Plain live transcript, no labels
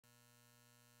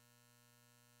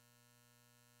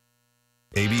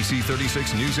ABC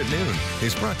 36 News at Noon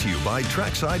is brought to you by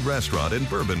Trackside Restaurant and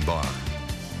Bourbon Bar.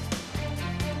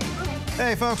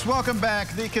 Hey folks, welcome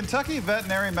back. The Kentucky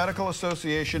Veterinary Medical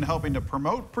Association helping to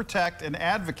promote, protect, and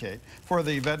advocate for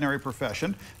the veterinary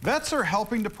profession. Vets are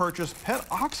helping to purchase pet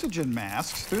oxygen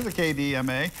masks through the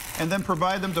KVMA and then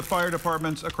provide them to fire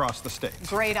departments across the state.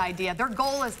 Great idea. Their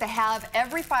goal is to have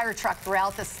every fire truck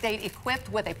throughout the state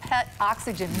equipped with a pet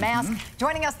oxygen mask.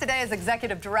 Joining us today is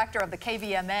Executive Director of the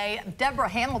KVMA, Deborah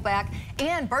Hamelback,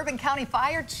 and Bourbon County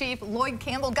Fire Chief Lloyd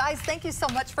Campbell. Guys, thank you so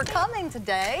much for coming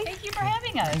today. Thank you for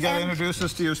having us. You got to introduce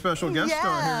us to your special guest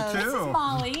star here, too. This is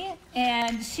Molly,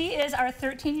 and she is our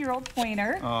 13-year-old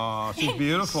pointer. Oh, she's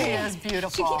beautiful. She is beautiful.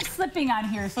 She keeps slipping on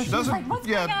here, so she's like, what's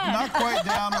going on? Not quite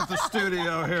down at the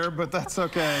studio here, but that's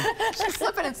okay. She's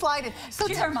slipping and sliding. So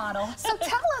she's our model. So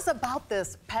tell us about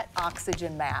this pet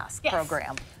oxygen mask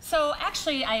program. So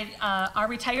actually, our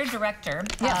retired director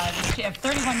of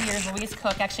 31 years, Louise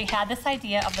Cook, actually had this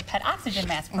idea of the pet oxygen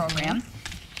mask program.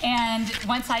 And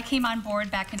once I came on board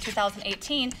back in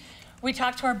 2018, we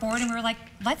talked to our board and we were like,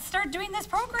 let's start doing this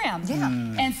program.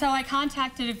 And so I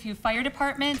contacted a few fire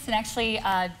departments, and actually,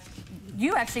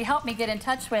 you actually helped me get in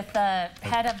touch with the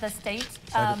head of the state.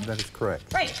 That is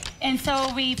correct. Right. And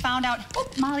so we found out,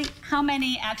 Molly, how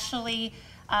many actually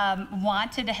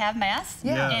wanted to have masks.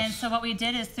 And so what we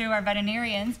did is, through our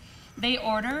veterinarians, they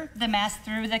order the masks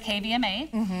through the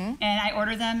KVMA, and I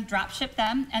order them, drop ship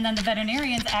them, and then the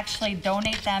veterinarians actually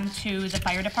donate them to the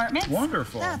fire department.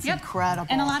 Wonderful. That's incredible.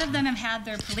 And a lot of them have had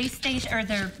their police station or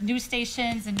their news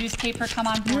stations and newspaper come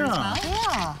on board as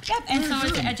well. And so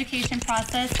it's an education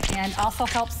process, and also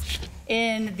helps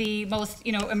in the most,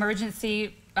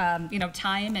 emergency,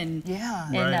 time and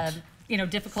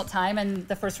difficult time, and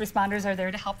the first responders are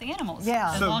there to help the animals,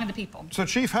 along with the people. So,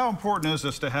 Chief, how important is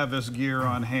this to have this gear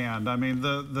on hand? I mean,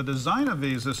 the design of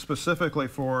these is specifically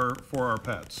for our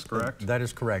pets, correct? That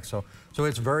is correct. So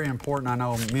it's very important. I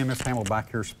know me and Ms. Hamill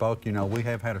back here spoke. We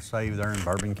have had a save there in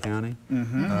Bourbon County.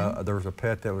 There was a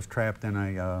pet that was trapped in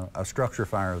a structure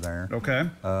fire there. Okay.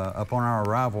 Upon our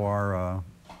arrival,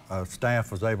 our staff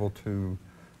was able to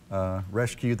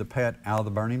rescue the pet out of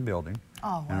the burning building. Oh,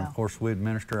 wow. And of course, we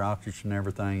administer oxygen and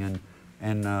everything,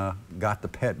 and got the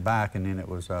pet back, and then it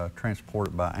was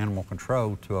transported by animal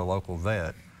control to a local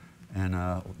vet, and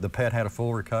the pet had a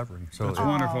full recovery. So that's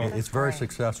wonderful. It's very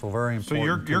successful, very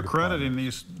important. So you're crediting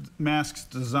these masks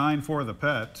designed for the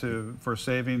pet for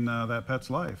saving that pet's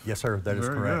life. Yes, sir. That is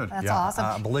correct. Very good. That's awesome.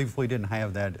 I believe if we didn't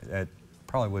have that, it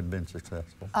probably would have been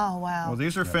successful. Oh, wow. Well,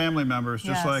 these are family members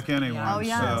just like anyone. Oh,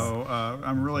 yes. So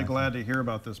I'm really glad to hear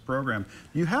about this program.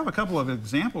 You have a couple of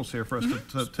examples here for us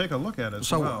to take a look at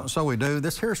as well. So we do.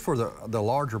 This here's for the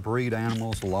larger breed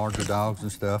animals, the larger dogs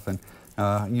and stuff. And,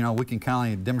 we can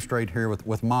kind of demonstrate here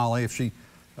with Molly if she...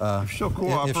 she'll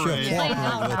cooperate. with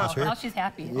us here. Now she's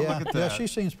happy. Yeah, look at that. She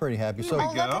seems pretty happy. So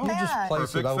look at you just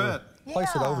place it over.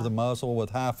 Place it over the muzzle with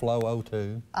high flow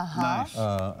O2. Nice.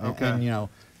 Okay. And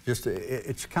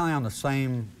it's kind of on the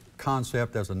same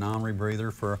concept as a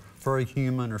non-rebreather for a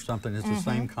human or something. It's the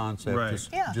same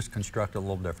concept, just constructed a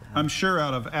little different. I'm sure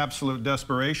out of absolute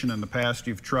desperation in the past,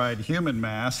 you've tried human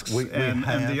masks, and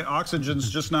the oxygen's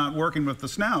just not working with the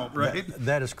snout, right?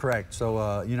 That is correct. So,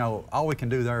 all we can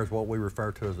do there is what we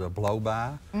refer to as a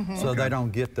blow-by, so they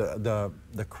don't get the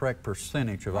correct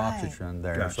percentage of oxygen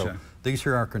there. Gotcha. So these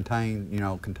here are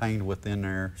contained within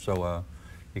there, so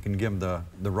you can give them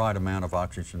the right amount of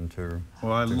oxygen to.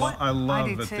 Well, I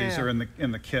love that these are in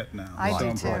the kit now. I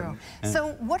do too.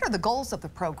 So what are the goals of the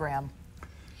program?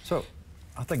 So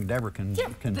I think Deborah can.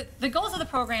 The goals of the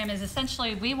program is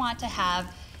essentially we want to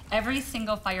have every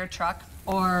single fire truck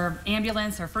or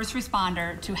ambulance or first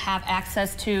responder to have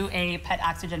access to a pet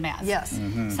oxygen mask. Yes.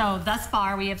 So thus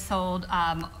far we have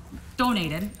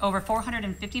donated over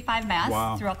 455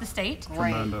 masks throughout the state.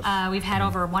 We've had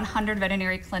over 100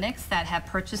 veterinary clinics that have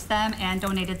purchased them and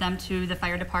donated them to the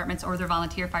fire departments or their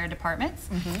volunteer fire departments.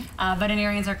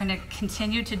 Veterinarians are going to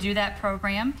continue to do that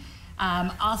program.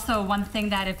 Also, one thing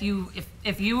that if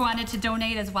you wanted to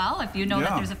donate as well, if you know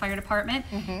that there's a fire department,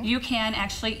 you can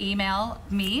actually email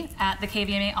me at the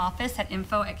KVMA office at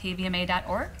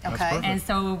info@kvma.org. Okay. And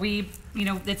so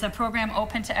it's a program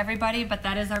open to everybody, but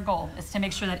that is our goal, is to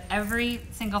make sure that every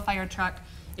single fire truck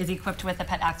is equipped with a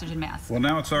pet oxygen mask. Well,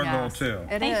 now it's our goal too.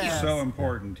 It is. So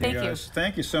important, you guys.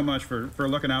 Thank you so much for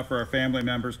looking out for our family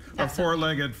members, our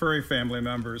four-legged furry family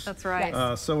members. That's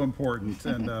right. So important,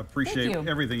 and appreciate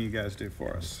everything you guys do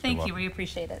for us. Thank you. We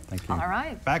appreciate it. Thank you. All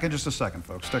right. Back in just a second,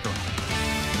 folks. Stick around.